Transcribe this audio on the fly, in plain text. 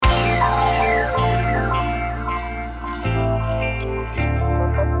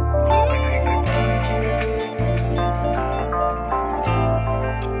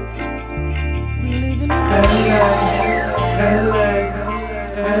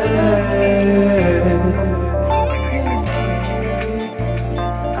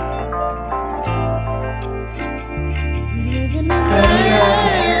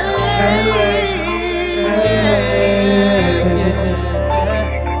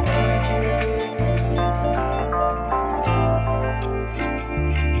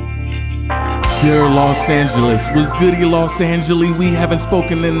Dear Los Angeles, was goody Los Angeles? We haven't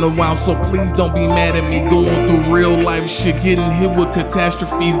spoken in a while, so please don't be mad at me. Going through real life shit, getting hit with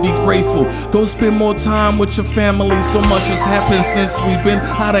catastrophes. Be grateful, go spend more time with your family. So much has happened since we've been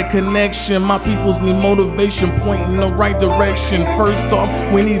out of connection. My peoples need motivation, point in the right direction. First off,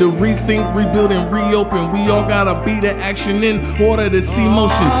 we need to rethink, rebuild, and reopen. We all gotta be the action in order to see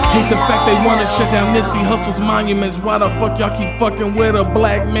motion. Hate the fact they wanna shut down Nipsey Hussle's monuments. Why the fuck y'all keep fucking with a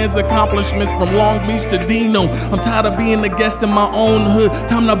black man's accomplishments? From Long Beach to Dino, I'm tired of being the guest in my own hood.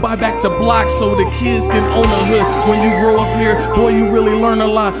 Time to buy back the block so the kids can own a hood. When you grow up here, boy, you really learn a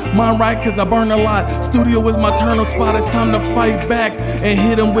lot. Mine right, cause I burn a lot. Studio is my turn spot, it's time to fight back and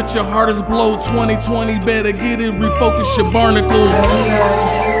hit them with your hardest blow. 2020, better get it, refocus your barnacles.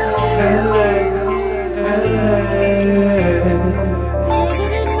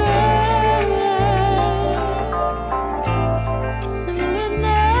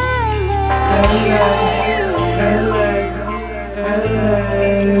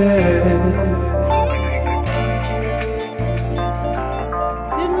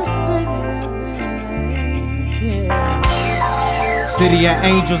 City of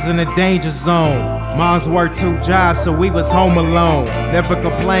angels in the danger zone. Moms worked 2 jobs, so we was home alone. Never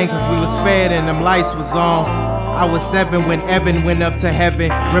complained cause we was fed and them lights was on. I was 7 when Evan went up to heaven.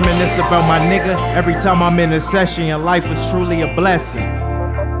 Reminisce about my nigga every time I'm in a session. Your life was truly a blessing.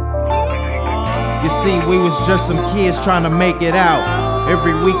 You see, we was just some kids trying to make it out.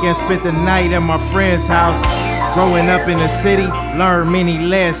 Every weekend spent the night at my friend's house. Growing up in the city, learned many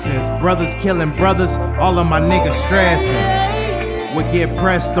lessons. Brothers killing brothers, all of my niggas stressing. Would get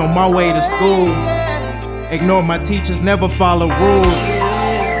pressed on my way to school. Ignore my teachers, never follow rules.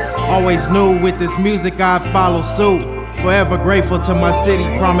 Always knew with this music I'd follow suit. Forever grateful to my city,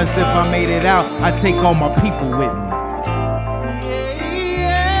 promise if I made it out, I'd take all my people with me.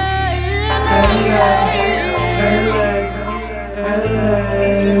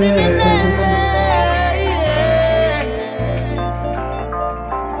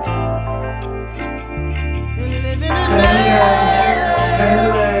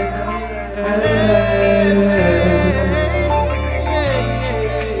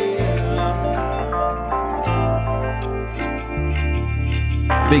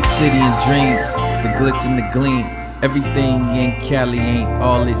 Big city and dreams, the glitz and the gleam. Everything in Cali ain't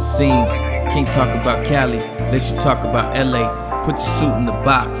all it seems. Can't talk about Cali, unless you talk about LA. Put your suit in the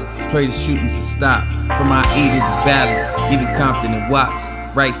box, pray the shootings to stop. From IE to the Valley, even Compton and Watts.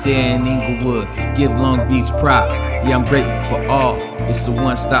 Right there in Inglewood, give Long Beach props. Yeah, I'm grateful for all, it's a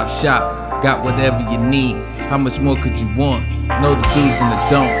one-stop shop. Got whatever you need, how much more could you want? Know the do's and the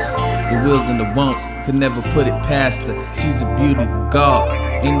don'ts, the wills and the won'ts. Could never put it past her, she's a beauty for gods.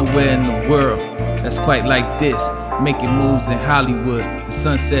 Ain't nowhere in the world that's quite like this. Making moves in Hollywood, the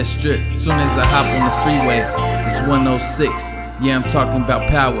Sunset Strip. Soon as I hop on the freeway, it's 106. Yeah, I'm talking about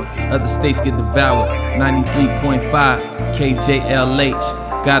power, other states get devoured. 93.5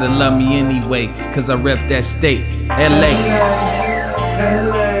 KJLH. Gotta love me anyway, cause I rep that state, LA.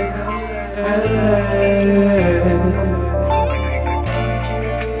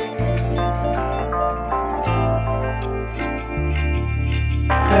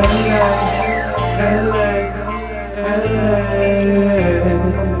 LA.